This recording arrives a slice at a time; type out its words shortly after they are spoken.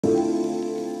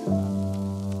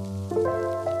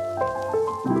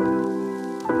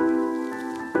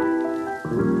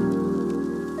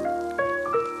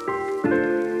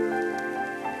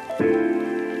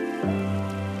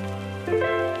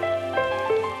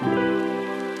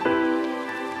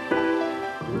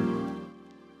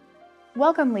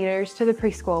Welcome leaders to the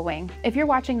preschool wing. If you're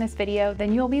watching this video,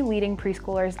 then you'll be leading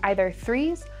preschoolers, either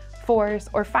 3s, 4s,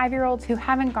 or 5-year-olds who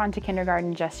haven't gone to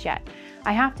kindergarten just yet.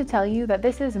 I have to tell you that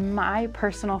this is my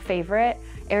personal favorite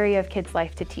area of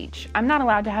Kidslife to teach. I'm not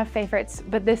allowed to have favorites,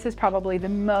 but this is probably the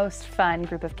most fun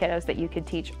group of kiddos that you could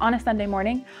teach on a Sunday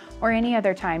morning or any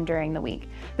other time during the week.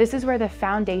 This is where the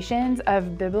foundations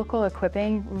of biblical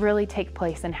equipping really take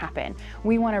place and happen.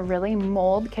 We want to really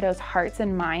mold kiddos' hearts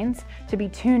and minds to be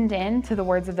tuned in to the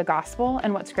words of the gospel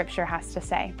and what scripture has to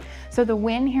say. So the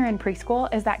win here in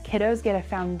preschool is that kiddos get a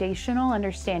foundational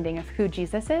understanding of who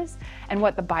Jesus is and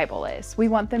what the Bible is. We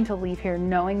want them to leave here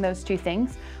knowing those two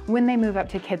things when they move up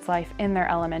to Kidslife in their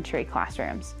elementary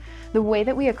classrooms. The way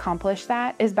that we accomplish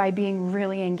that is by being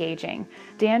really engaging.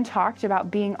 Dan talked about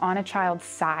being on a child's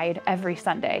side every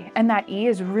Sunday, and that E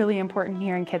is really important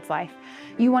here in Kidslife.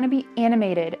 You want to be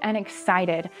animated and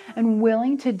excited and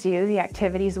willing to do the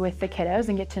activities with the kiddos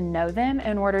and get to know them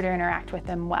in order to interact with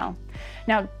them well.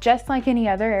 Now, just like any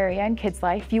other area in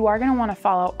Kidslife, you are going to want to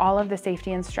follow all of the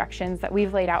safety instructions that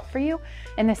we've laid out for you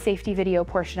in the safety video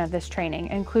portion of this training,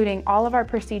 including all of our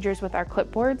procedures with our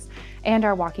clipboards and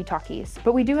our walkie-talkies.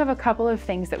 But we do have a couple of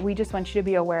things that we just want you to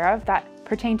be aware of that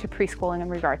pertain to preschooling in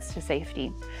regards to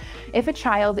safety. If a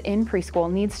child in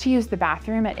preschool needs to use the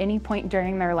bathroom at any point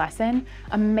during their lesson,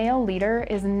 a male leader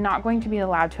is not going to be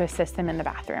allowed to assist them in the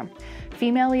bathroom.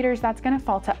 Female leaders, that's going to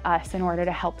fall to us in order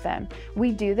to help them.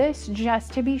 We do this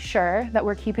just to be sure that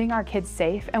we're keeping our kids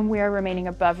safe and we are remaining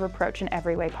above reproach in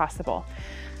every way possible.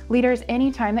 Leaders,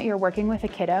 anytime that you're working with a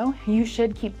kiddo, you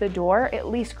should keep the door at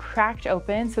least cracked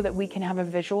open so that we can have a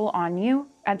visual on you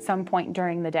at some point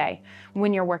during the day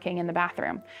when you're working in the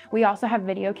bathroom. We also have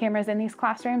video cameras in these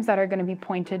classrooms that are going to be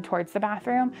pointed towards the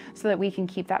bathroom so that we can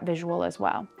keep that visual as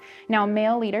well. Now,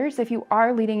 male leaders, if you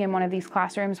are leading in one of these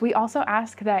classrooms, we also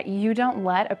ask that you don't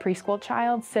let a preschool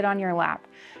child sit on your lap,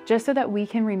 just so that we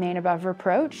can remain above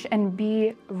reproach and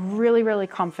be really, really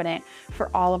confident for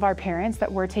all of our parents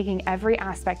that we're taking every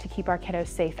aspect to keep our kiddos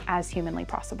safe as humanly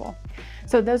possible.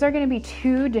 So those are going to be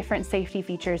two different safety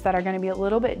features that are going to be a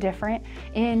little bit different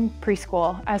in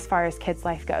preschool as far as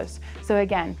Kidslife goes. So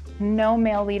again, no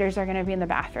male leaders are going to be in the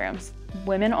bathrooms,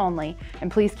 women only, and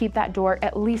please keep that door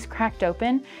at least cracked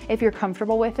open. If you're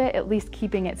comfortable with it, at least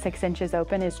keeping it 6 inches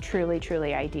open is truly,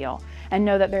 truly ideal. And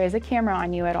know that there is a camera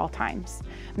on you at all times.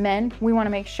 Men, we want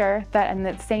to make sure that in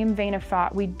the same vein of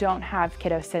thought, we don't have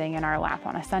kiddos sitting in our lap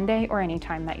on a Sunday or any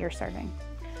time that you're serving.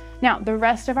 Now, the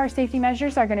rest of our safety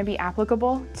measures are going to be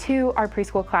applicable to our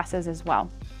preschool classes as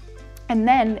well. And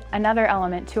then another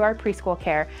element to our preschool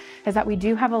care is that we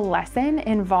do have a lesson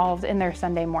involved in their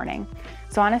Sunday morning.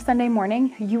 So on a Sunday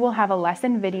morning, you will have a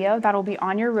lesson video that'll be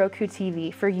on your Roku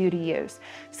TV for you to use.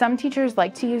 Some teachers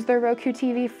like to use their Roku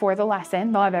TV for the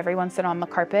lesson. They'll have everyone sit on the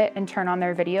carpet and turn on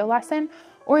their video lesson,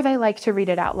 or they like to read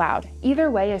it out loud.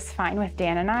 Either way is fine with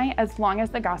Dan and I, as long as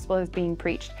the gospel is being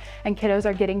preached and kiddos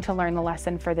are getting to learn the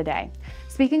lesson for the day.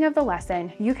 Speaking of the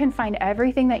lesson, you can find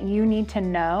everything that you need to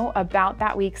know about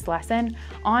that week's lesson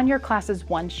on your class's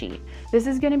one sheet. This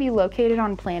is going to be located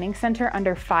on Planning Center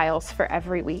under Files for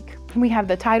every week. We have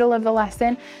the title of the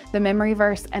lesson, the memory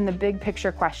verse, and the big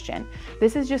picture question.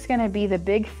 This is just going to be the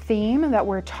big theme that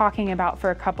we're talking about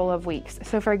for a couple of weeks.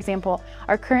 So for example,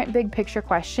 our current big picture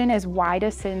question is, why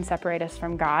does sin separate us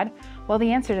from God? Well,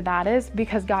 the answer to that is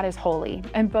because God is holy,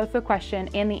 and both the question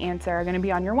and the answer are going to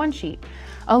be on your one sheet,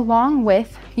 along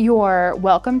with your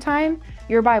welcome time,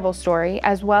 your Bible story,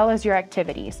 as well as your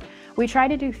activities. We try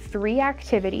to do 3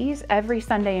 activities every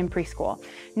Sunday in preschool.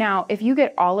 Now, if you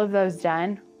get all of those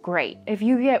done, great. If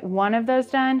you get one of those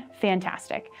done,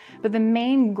 fantastic. But the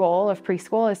main goal of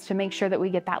preschool is to make sure that we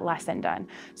get that lesson done.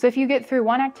 So if you get through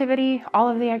one activity, all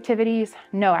of the activities,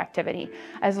 no activity.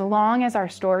 As long as our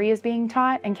story is being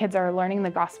taught and kids are learning the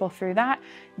gospel through that,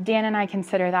 Dan and I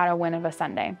consider that a win of a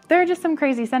Sunday. There are just some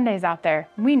crazy Sundays out there.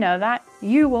 We know that.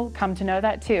 You will come to know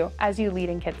that too as you lead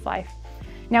in Kidslife.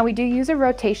 Now, we do use a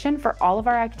rotation for all of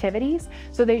our activities,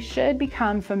 so they should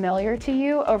become familiar to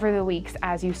you over the weeks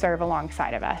as you serve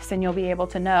alongside of us. And you'll be able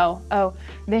to know, oh,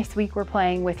 this week we're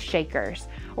playing with shakers,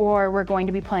 or we're going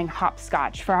to be playing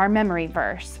hopscotch for our memory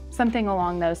verse, something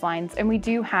along those lines. And we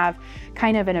do have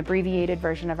kind of an abbreviated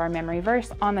version of our memory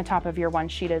verse on the top of your one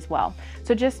sheet as well.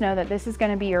 So just know that this is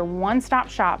going to be your one-stop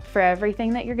shop for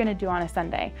everything that you're going to do on a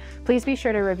Sunday. Please be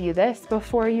sure to review this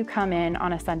before you come in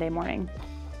on a Sunday morning.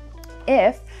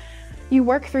 If You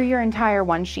work through your entire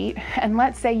one sheet, and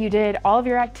let's say you did all of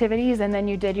your activities and then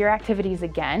you did your activities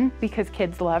again, because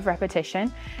kids love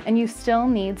repetition, and you still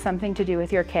need something to do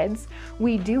with your kids.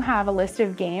 We do have a list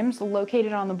of games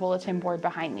located on the bulletin board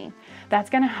behind me. That's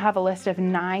going to have a list of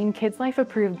 9 Kidslife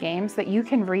approved games that you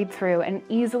can read through and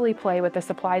easily play with the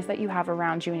supplies that you have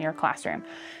around you in your classroom.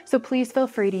 So please feel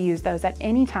free to use those at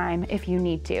any time if you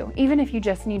need to, even if you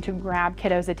just need to grab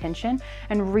kiddos' attention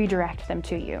and redirect them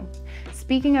to you.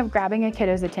 Speaking of grabbing a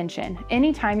kiddo's attention,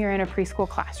 anytime you're in a preschool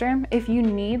classroom, if you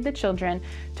need the children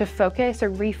to focus or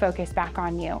refocus back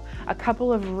on you, a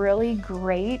couple of really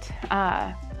great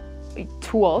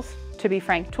tools, to be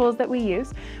frank, tools that we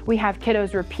use. We have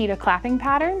kiddos repeat a clapping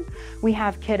pattern. We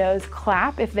have kiddos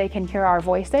clap if they can hear our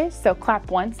voices. So clap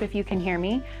once if you can hear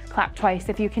me, clap twice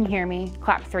if you can hear me,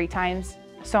 clap 3 times,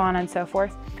 so on and so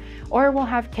forth. Or we'll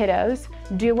have kiddos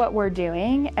do what we're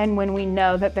doing, and when we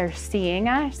know that they're seeing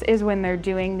us is when they're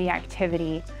doing the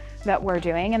activity that we're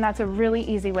doing, and that's a really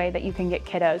easy way that you can get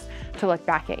kiddos to look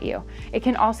back at you. It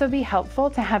can also be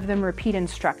helpful to have them repeat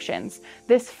instructions.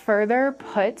 This further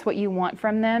puts what you want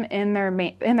from them in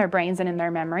their brains and in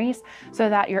their memories, so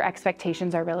that your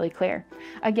expectations are really clear.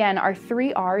 Again, our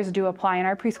 3 R's do apply in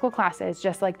our preschool classes,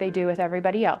 just like they do with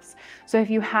everybody else. So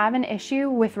if you have an issue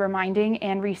with reminding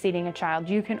and reseating a child,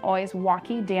 you can always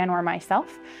walkie Dan or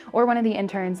myself or one of the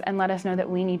interns and let us know that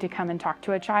we need to come and talk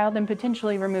to a child and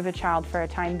potentially remove a child for a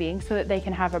time being, so that they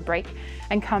can have a break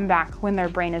and come back when their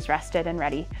brain is rested and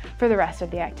ready for the rest of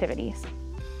the activities.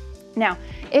 Now,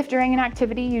 if during an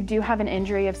activity you do have an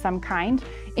injury of some kind,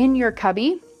 in your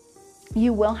cubby,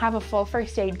 you will have a full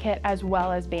first aid kit as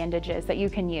well as bandages that you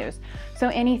can use. So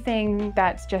anything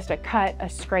that's just a cut, a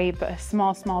scrape, a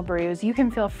small bruise, you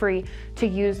can feel free to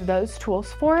use those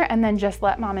tools for, and then just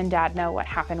let mom and dad know what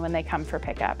happened when they come for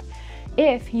pickup.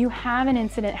 If you have an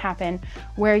incident happen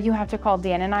where you have to call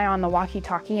Dan and I on the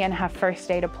walkie-talkie and have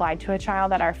first aid applied to a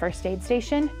child at our first aid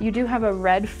station, you do have a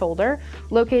red folder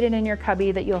located in your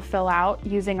cubby that you'll fill out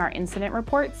using our incident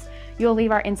reports. You'll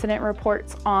leave our incident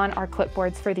reports on our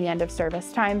clipboards for the end of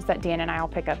service times that Dan and I will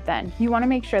pick up then. You want to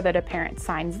make sure that a parent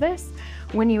signs this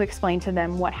when you explain to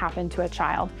them what happened to a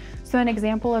child. So an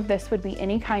example of this would be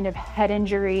any kind of head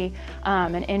injury,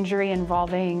 an injury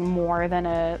involving more than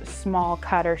a small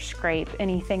cut or scrape,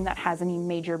 anything that has any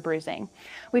major bruising.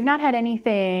 We've not had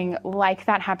anything like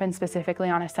that happen specifically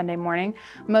on a Sunday morning.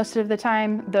 Most of the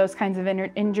time, those kinds of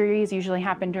injuries usually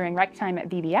happen during rec time at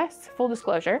VBS, full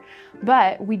disclosure,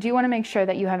 but we do want to make sure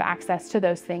that you have access to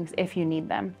those things if you need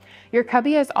them. Your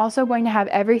cubby is also going to have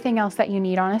everything else that you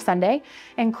need on a Sunday,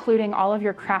 including all of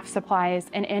your craft supplies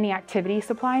and any activity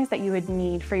supplies that you would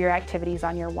need for your activities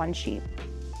on your one sheet.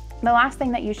 The last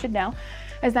thing that you should know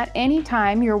is that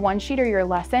anytime your one sheet or your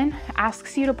lesson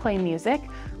asks you to play music,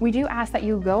 we do ask that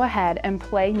you go ahead and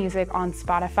play music on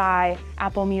Spotify,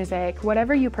 Apple Music,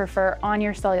 whatever you prefer on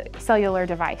your cellular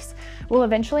device. We'll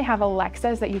eventually have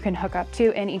Alexas that you can hook up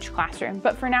to in each classroom,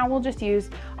 but for now we'll just use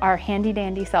our handy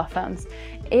dandy cell phones.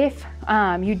 If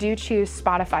you do choose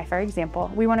Spotify, for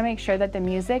example, we want to make sure that the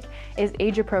music is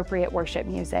age-appropriate worship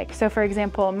music. So for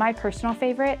example, my personal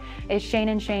favorite is Shane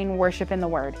and Shane Worship in the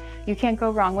Word. You can't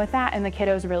go wrong with that, and the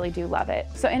kiddos really do love it.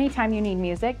 So anytime you need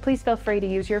music, please feel free to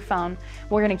use your phone.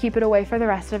 We're going to keep it away for the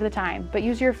rest of the time, but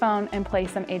use your phone and play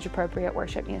some age-appropriate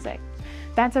worship music.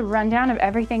 That's a rundown of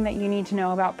everything that you need to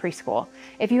know about preschool.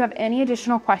 If you have any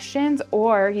additional questions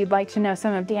or you'd like to know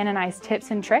some of Dan and I's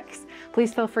tips and tricks,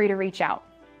 please feel free to reach out.